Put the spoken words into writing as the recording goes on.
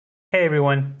Hey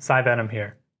everyone, Cy Venom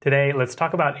here. Today, let's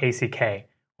talk about ACK,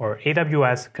 or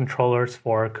AWS Controllers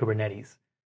for Kubernetes.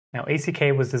 Now,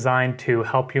 ACK was designed to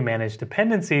help you manage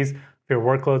dependencies of your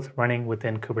workloads running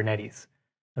within Kubernetes.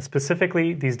 Now,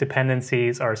 specifically, these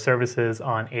dependencies are services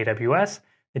on AWS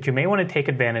that you may want to take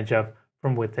advantage of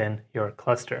from within your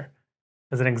cluster.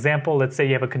 As an example, let's say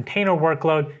you have a container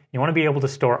workload, you want to be able to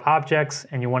store objects,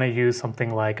 and you want to use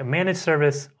something like a managed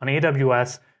service on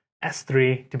AWS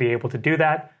S3 to be able to do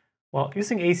that. Well,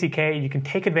 using ACK, you can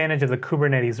take advantage of the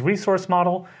Kubernetes resource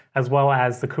model, as well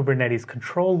as the Kubernetes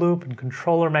control loop and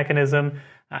controller mechanism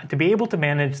to be able to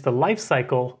manage the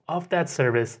lifecycle of that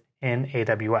service in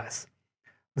AWS.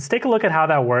 Let's take a look at how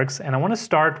that works, and I want to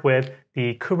start with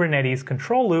the Kubernetes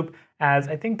control loop, as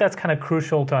I think that's kind of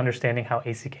crucial to understanding how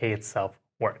ACK itself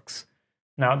works.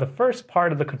 Now, the first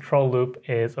part of the control loop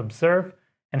is observe,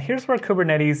 and here's where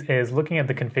Kubernetes is looking at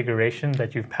the configuration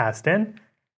that you've passed in.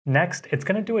 Next, it's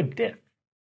going to do a diff.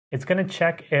 It's going to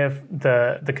check if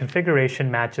the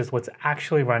configuration matches what's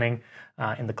actually running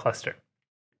in the cluster.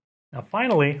 Now,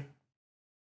 finally,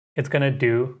 it's going to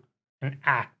do an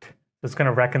act. It's going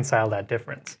to reconcile that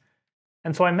difference.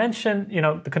 And so I mentioned,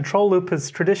 the control loop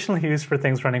is traditionally used for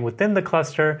things running within the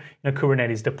cluster,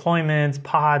 Kubernetes deployments,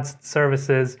 pods,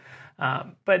 services.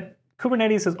 But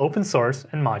Kubernetes is open source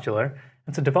and modular.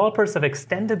 And so developers have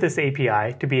extended this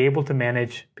API to be able to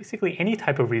manage basically any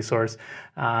type of resource.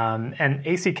 And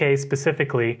ACK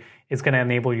specifically is going to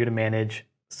enable you to manage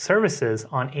services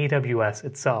on AWS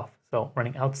itself, so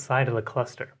running outside of the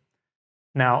cluster.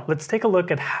 Now, let's take a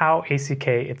look at how ACK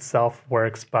itself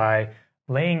works by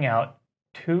laying out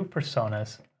two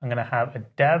personas. I'm going to have a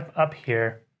dev up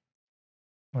here,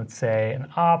 let's say an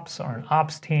ops or an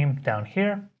ops team down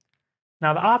here.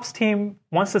 Now, the ops team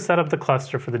wants to set up the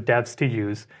cluster for the devs to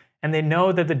use, and they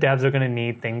know that the devs are going to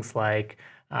need things like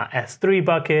S3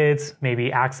 buckets,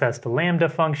 maybe access to Lambda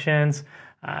functions,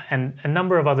 and a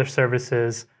number of other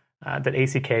services that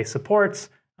ACK supports.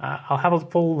 I'll have a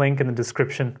full link in the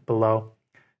description below.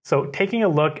 So taking a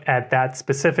look at that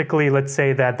specifically, let's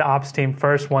say that the ops team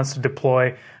first wants to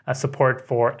deploy support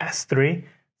for S3.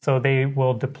 So they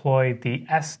will deploy the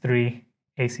S3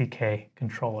 ACK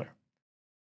controller.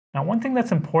 Now, one thing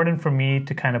that's important for me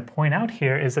to kind of point out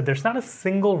here is that there's not a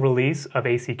single release of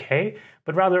ACK,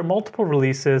 but rather multiple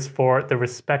releases for the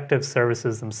respective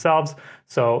services themselves.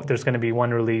 So there's going to be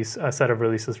one release, a set of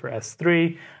releases for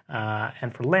S3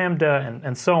 and for Lambda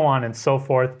and so on and so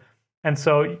forth. And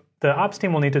so the ops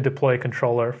team will need to deploy a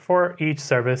controller for each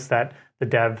service that the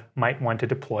dev might want to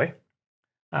deploy.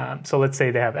 So let's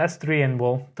say they have S3, and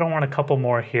we'll throw on a couple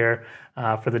more here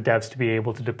for the devs to be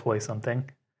able to deploy something.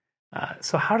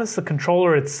 So how does the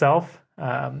controller itself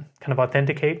kind of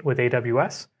authenticate with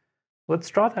AWS? Let's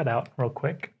draw that out real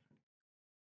quick.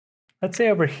 Let's say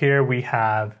over here we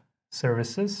have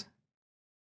services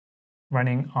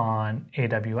running on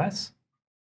AWS.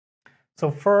 So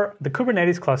for the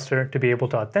Kubernetes cluster to be able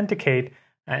to authenticate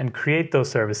and create those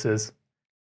services,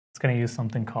 it's going to use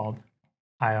something called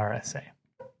IRSA.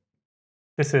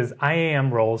 This is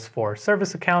IAM roles for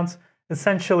service accounts.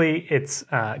 Essentially, it's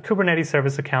Kubernetes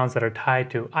service accounts that are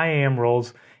tied to IAM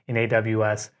roles in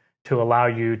AWS to allow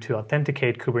you to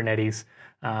authenticate Kubernetes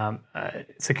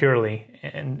securely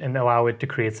and allow it to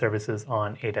create services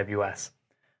on AWS.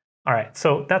 All right,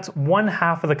 so that's one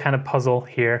half of the kind of puzzle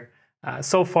here.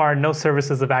 So far, no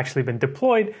services have actually been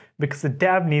deployed because the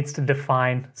dev needs to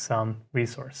define some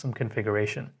resource, some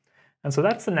configuration. And so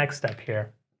that's the next step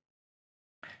here.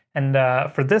 And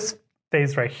for this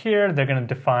phase right here, they're going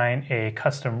to define a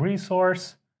custom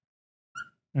resource.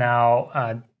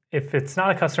 Now, if it's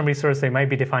not a custom resource, they might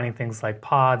be defining things like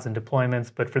pods and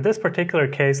deployments. But for this particular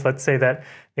case, let's say that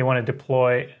they want to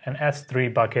deploy an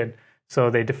S3 bucket. So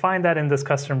they define that in this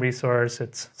custom resource.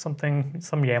 It's some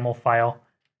YAML file.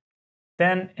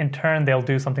 Then, in turn, they'll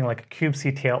do something like a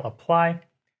kubectl apply.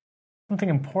 Something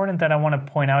important that I want to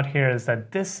point out here is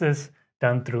that this is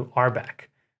done through RBAC.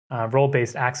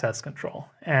 Role-based access control.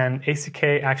 And ACK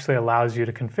actually allows you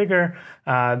to configure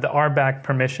the RBAC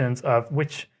permissions of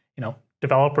which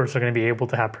developers are going to be able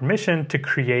to have permission to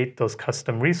create those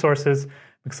custom resources,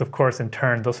 because of course in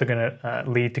turn those are going to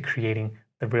lead to creating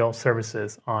the real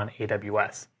services on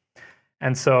AWS.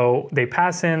 And so they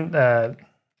pass in the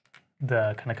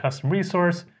kind of custom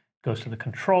resource, goes to the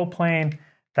control plane,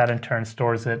 that in turn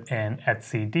stores it in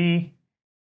etcd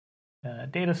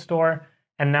data store.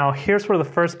 And now here's where the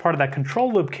first part of that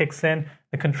control loop kicks in.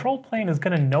 The control plane is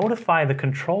going to notify the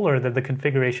controller that the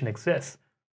configuration exists.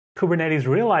 Kubernetes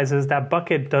realizes that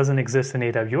bucket doesn't exist in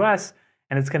AWS,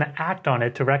 and it's going to act on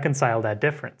it to reconcile that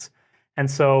difference.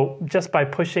 And so just by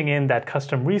pushing in that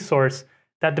custom resource,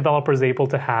 that developer is able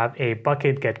to have a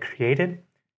bucket get created.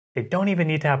 They don't even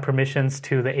need to have permissions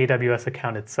to the AWS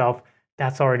account itself.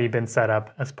 That's already been set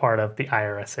up as part of the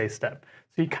IRSA step.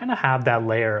 So you kind of have that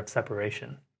layer of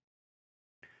separation.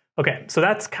 Okay, so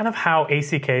that's kind of how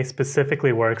ACK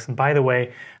specifically works. And by the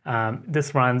way,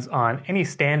 this runs on any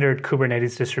standard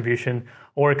Kubernetes distribution,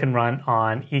 or it can run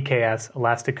on EKS,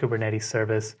 Elastic Kubernetes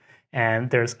Service. And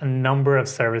there's a number of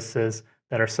services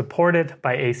that are supported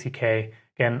by ACK.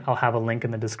 Again, I'll have a link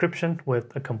in the description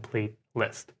with a complete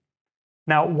list.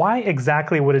 Now, why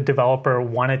exactly would a developer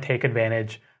want to take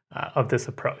advantage of this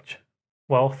approach?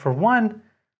 Well, for one,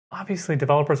 obviously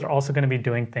developers are also going to be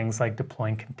doing things like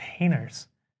deploying containers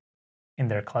in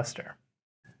their cluster.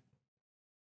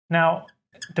 Now,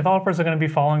 developers are going to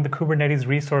be following the Kubernetes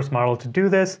resource model to do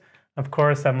this. Of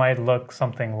course, that might look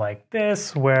something like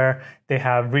this, where they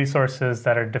have resources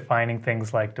that are defining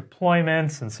things like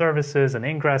deployments and services and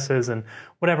ingresses and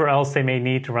whatever else they may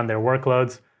need to run their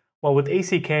workloads. Well, with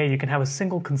ACK, you can have a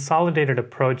single consolidated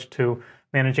approach to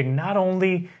managing not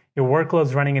only your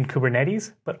workloads running in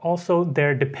Kubernetes, but also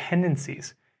their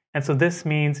dependencies. And so this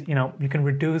means, you can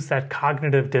reduce that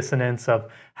cognitive dissonance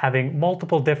of having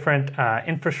multiple different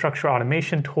infrastructure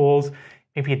automation tools,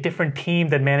 maybe a different team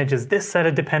that manages this set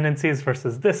of dependencies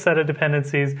versus this set of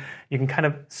dependencies. You can kind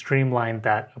of streamline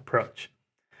that approach.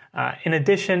 In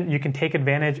addition, you can take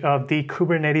advantage of the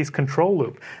Kubernetes control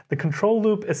loop. The control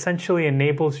loop essentially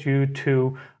enables you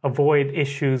to avoid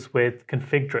issues with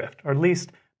config drift, or at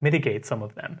least mitigate some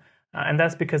of them. And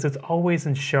that's because it's always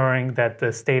ensuring that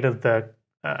the state of the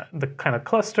kind of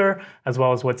cluster, as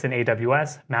well as what's in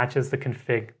AWS, matches the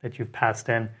config that you've passed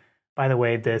in. By the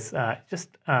way, this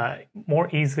just more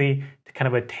easy to kind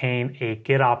of attain a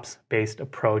GitOps-based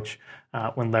approach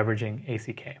when leveraging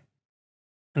ACK.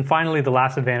 And finally, the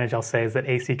last advantage I'll say is that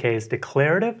ACK is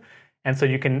declarative. And so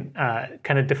you can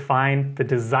kind of define the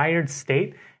desired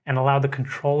state and allow the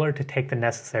controller to take the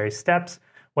necessary steps,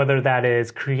 whether that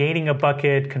is creating a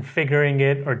bucket, configuring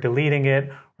it, or deleting it,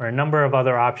 or a number of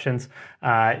other options.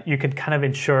 You can kind of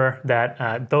ensure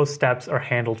that those steps are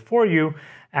handled for you,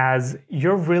 as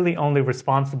you're really only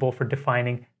responsible for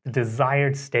defining the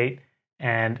desired state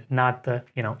and not the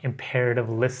imperative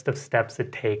list of steps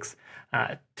it takes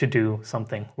to do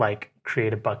something like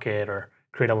create a bucket or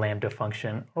create a Lambda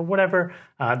function or whatever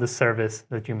the service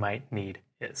that you might need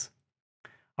is.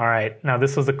 All right, now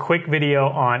this was a quick video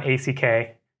on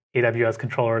ACK, AWS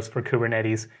Controllers for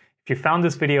Kubernetes. If you found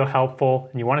this video helpful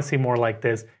and you want to see more like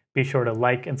this, be sure to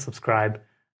like and subscribe.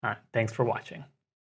 Thanks for watching.